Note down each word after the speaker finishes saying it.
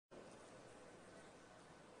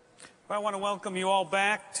Well, I want to welcome you all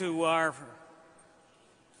back to our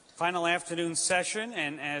final afternoon session,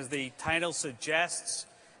 and as the title suggests,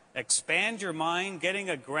 expand your mind, getting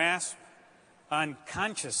a grasp on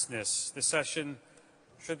consciousness. This session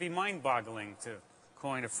should be mind-boggling, to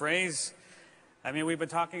coin a phrase. I mean, we've been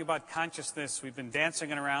talking about consciousness. We've been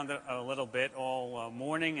dancing around it a little bit all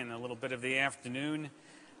morning and a little bit of the afternoon.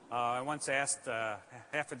 I once asked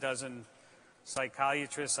half a dozen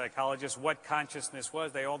psychologists what consciousness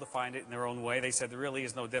was. They all defined it in their own way. They said there really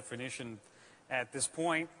is no definition at this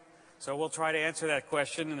point. So we'll try to answer that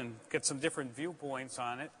question and get some different viewpoints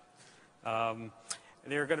on it.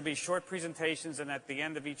 There are going to be short presentations, and at the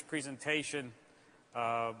end of each presentation,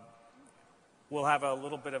 we'll have a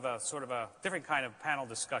little bit of a sort of a different kind of panel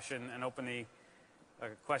discussion and open the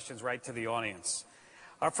questions right to the audience.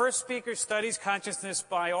 Our first speaker studies consciousness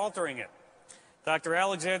by altering it. Dr.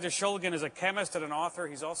 Alexander Shulgin is a chemist and an author.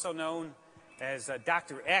 He's also known as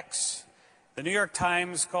Dr. X. The New York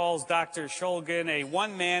Times calls Dr. Shulgin a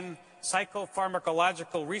one-man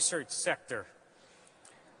psychopharmacological research sector.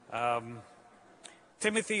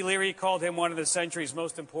 Timothy Leary called him one of the century's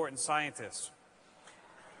most important scientists.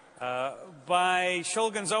 By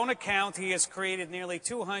Shulgin's own account, he has created nearly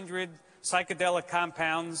 200 psychedelic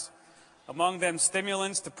compounds, among them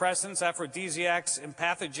stimulants, depressants, aphrodisiacs,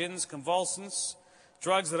 empathogens, convulsants,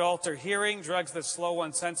 drugs that alter hearing, drugs that slow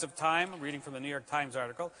one's sense of time, reading from the New York Times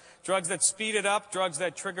article, drugs that speed it up, drugs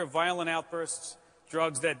that trigger violent outbursts,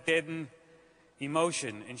 drugs that deaden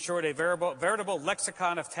emotion. In short, a veritable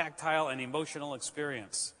lexicon of tactile and emotional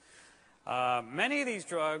experience. Many of these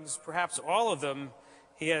drugs, perhaps all of them,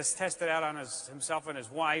 he has tested out on himself and his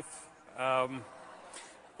wife,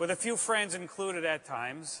 with a few friends included at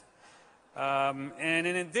times. And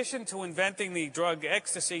in addition to inventing the drug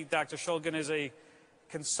ecstasy, Dr. Shulgin is a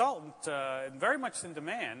consultant, very much in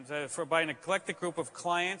demand, by an eclectic group of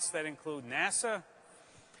clients that include NASA,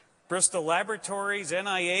 Bristol Laboratories,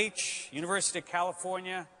 NIH, University of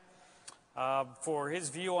California, for his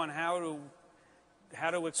view on how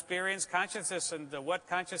to experience consciousness and what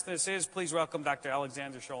consciousness is. Please welcome Dr.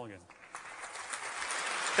 Alexander Shulgin.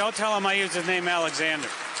 Don't tell him I used his name Alexander.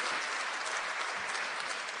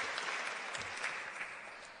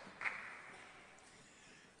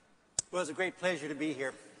 Well, it's a great pleasure to be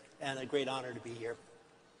here and a great honor to be here.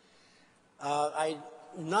 I'm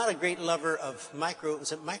not a great lover of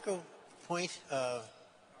PowerPoint?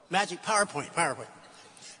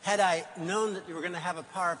 Had I known that you were going to have a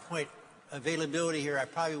PowerPoint availability here, I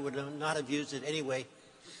probably would not have used it anyway,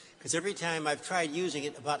 because every time I've tried using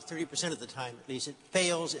it, about 30% of the time at least, it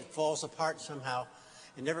fails, it falls apart somehow.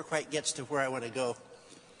 It never quite gets to where I want to go.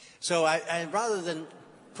 So I rather than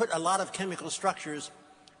put a lot of chemical structures,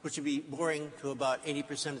 which would be boring to about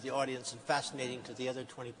 80% of the audience and fascinating to the other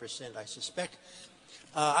 20%, I suspect,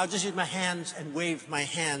 I'll just use my hands and wave my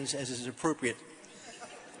hands as is appropriate.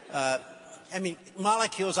 I mean,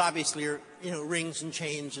 molecules obviously are, rings and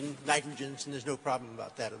chains and nitrogens, and there's no problem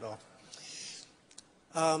about that at all.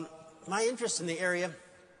 My interest in the area,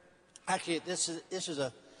 actually, this is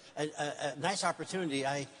a nice opportunity.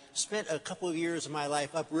 I spent a couple of years of my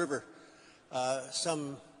life upriver,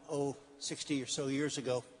 60 or so years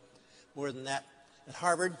ago, more than that, at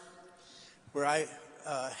Harvard, where I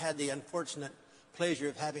had the unfortunate pleasure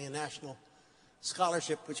of having a national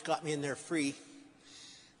scholarship, which got me in there free.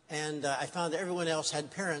 And I found that everyone else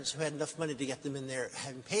had parents who had enough money to get them in there,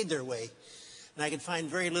 having paid their way. And I could find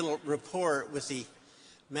very little rapport with the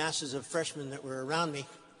masses of freshmen that were around me.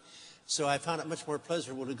 So I found it much more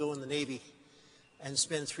pleasurable to go in the Navy and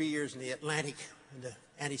spend 3 years in the Atlantic in the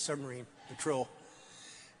anti-submarine patrol,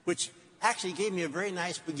 which actually gave me a very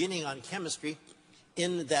nice beginning on chemistry,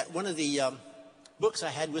 in that one of the books I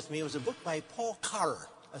had with me was a book by Paul Karrer,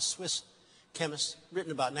 a Swiss chemist,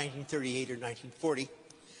 written about 1938 or 1940.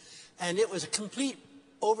 And it was a complete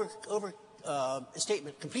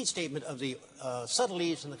statement of the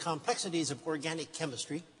subtleties and the complexities of organic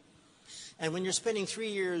chemistry. And when you're spending 3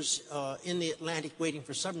 years in the Atlantic waiting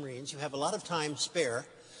for submarines, you have a lot of time spare.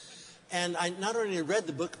 And I not only read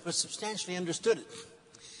the book, but substantially understood it.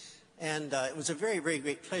 And it was a very, very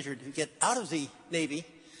great pleasure to get out of the Navy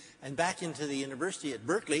and back into the university at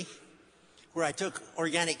Berkeley, where I took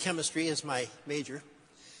organic chemistry as my major.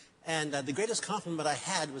 And the greatest compliment I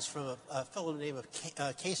had was from a fellow named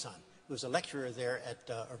Kaysan, who was a lecturer there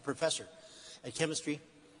or professor at chemistry.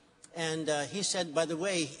 And he said, by the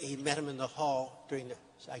way, he met him in the hall during the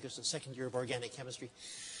second year of organic chemistry.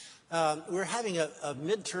 We're having a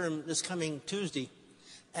midterm this coming Tuesday,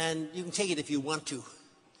 and you can take it if you want to,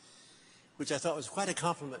 which I thought was quite a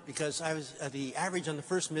compliment, because the average on the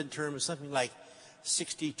first midterm was something like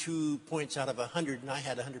 62 points out of 100, and I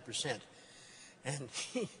had 100%. And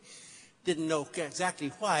he didn't know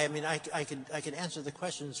exactly why. I mean, I could answer the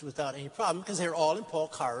questions without any problem because they were all in Paul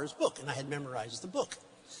Carrer's book, and I had memorized the book.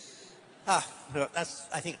 No, that's,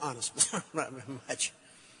 I think, honest, not very much.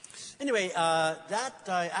 Anyway,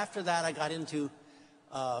 after that, I got into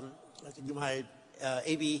my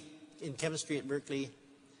AB in chemistry at Berkeley,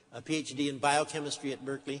 a PhD in biochemistry at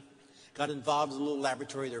Berkeley. Got involved in a little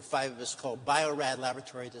laboratory. There are 5 of us called BioRad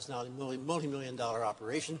Laboratory. That's now a multi-million-dollar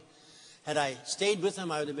operation. Had I stayed with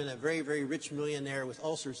them, I would have been a very, very rich millionaire with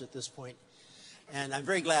ulcers at this point. And I'm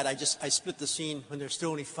very glad I split the scene when there's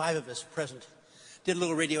still only 5 of us present. Did a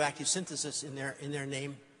little radioactive synthesis in their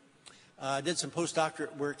name. Did some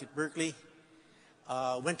postdoctorate work at Berkeley.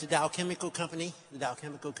 Went to Dow Chemical Company, the Dow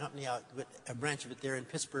Chemical Company, out with a branch of it there in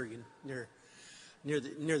Pittsburgh, near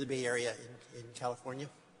the Bay Area in California.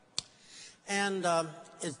 And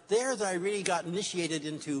it's there that I really got initiated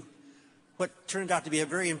into what turned out to be a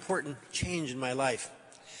very important change in my life.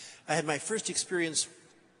 I had my first experience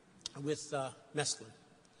with mescaline,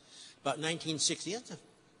 about 1960,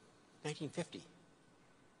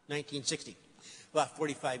 1960, about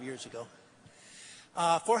 45 years ago.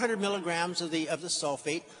 400 milligrams of the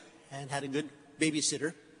sulfate, and had a good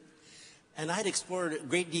babysitter. And I had explored a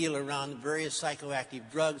great deal around various psychoactive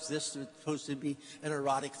drugs. This is supposed to be an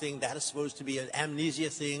erotic thing. That is supposed to be an amnesia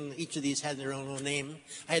thing. Each of these had their own name.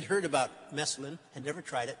 I had heard about mescaline, had never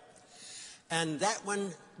tried it. And that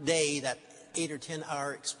one day, that 8 or 10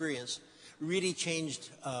 hour experience, really changed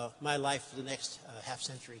my life for the next half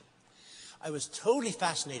century. I was totally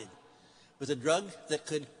fascinated with a drug that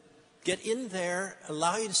could get in there,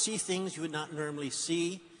 allow you to see things you would not normally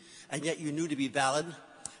see, and yet you knew to be valid.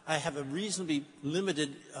 I have a reasonably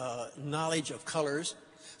limited knowledge of colors.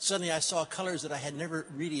 Suddenly I saw colors that I had never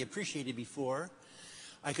really appreciated before.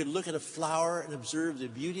 I could look at a flower and observe the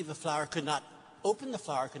beauty of a flower, could not open the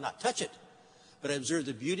flower, could not touch it, but I observed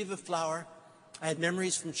the beauty of a flower. I had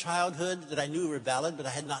memories from childhood that I knew were valid, but I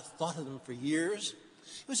had not thought of them for years.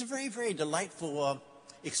 It was a very, very delightful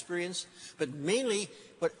experience, but mainly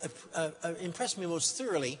what impressed me most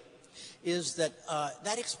thoroughly is that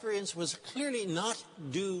that experience was clearly not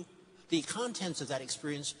due, the contents of that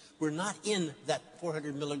experience were not in that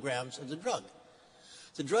 400 milligrams of the drug.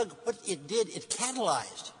 The drug, what it did, it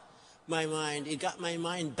catalyzed my mind. It got my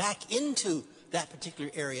mind back into that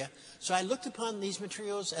particular area. So I looked upon these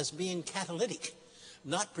materials as being catalytic,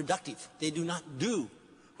 not productive. They do not do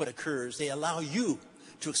what occurs. They allow you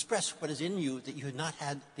to express what is in you that you had not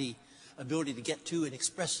had the ability to get to and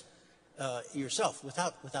express yourself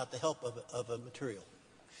without the help of a material.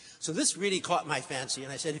 So this really caught my fancy,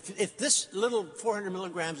 and I said, if this little 400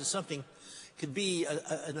 milligrams of something could be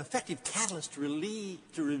an effective catalyst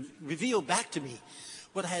to reveal back to me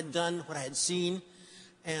what I had done, what I had seen,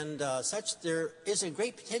 and such, there is a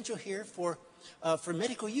great potential here for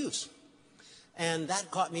medical use. And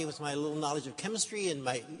that caught me with my little knowledge of chemistry and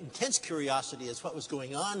my intense curiosity as what was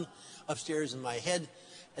going on upstairs in my head,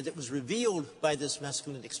 and that was revealed by this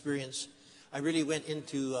mescaline experience. I really went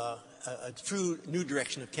into a true new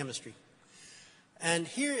direction of chemistry. And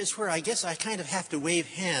here is where I guess I kind of have to wave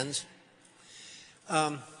hands.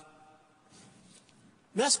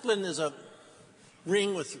 Mescaline is a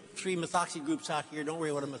ring with 3 methoxy groups out here. Don't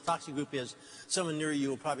worry what a methoxy group is. Someone near you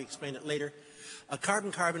will probably explain it later. A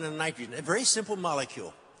carbon-carbon and a nitrogen, a very simple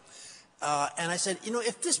molecule. And I said, you know,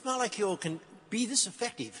 if this molecule can be this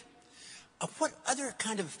effective, what other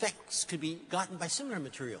kind of effects could be gotten by similar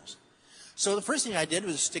materials? So the first thing I did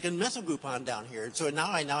was stick a methyl group on down here. So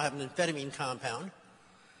I now have an amphetamine compound,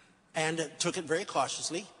 and took it very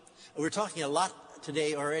cautiously. We're talking a lot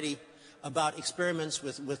today already about experiments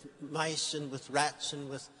with mice and with rats and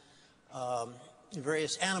with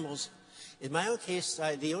various animals. In my own case,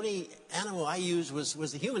 the only animal I used was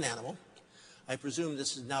the human animal. I presume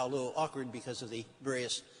this is now a little awkward because of the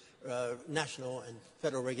various national and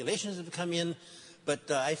federal regulations that have come in,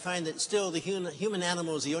 but I find that still the human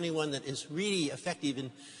animal is the only one that is really effective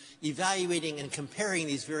in evaluating and comparing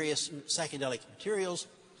these various psychedelic materials,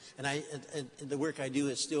 and the work I do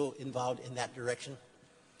is still involved in that direction.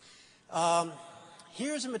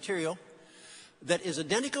 Here's a material that is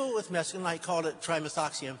identical with mescaline. I called it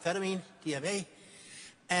trimethoxyamphetamine, TMA,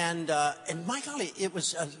 and my golly, it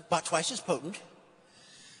was about twice as potent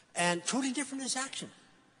and totally different in its action.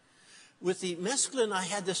 With the mescaline, I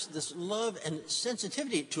had this love and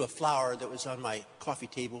sensitivity to a flower that was on my coffee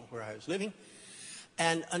table where I was living.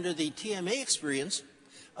 And under the TMA experience,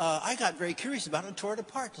 I got very curious about it and tore it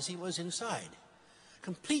apart to see what was inside.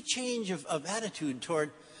 Complete change of attitude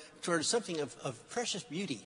toward something of precious beauty.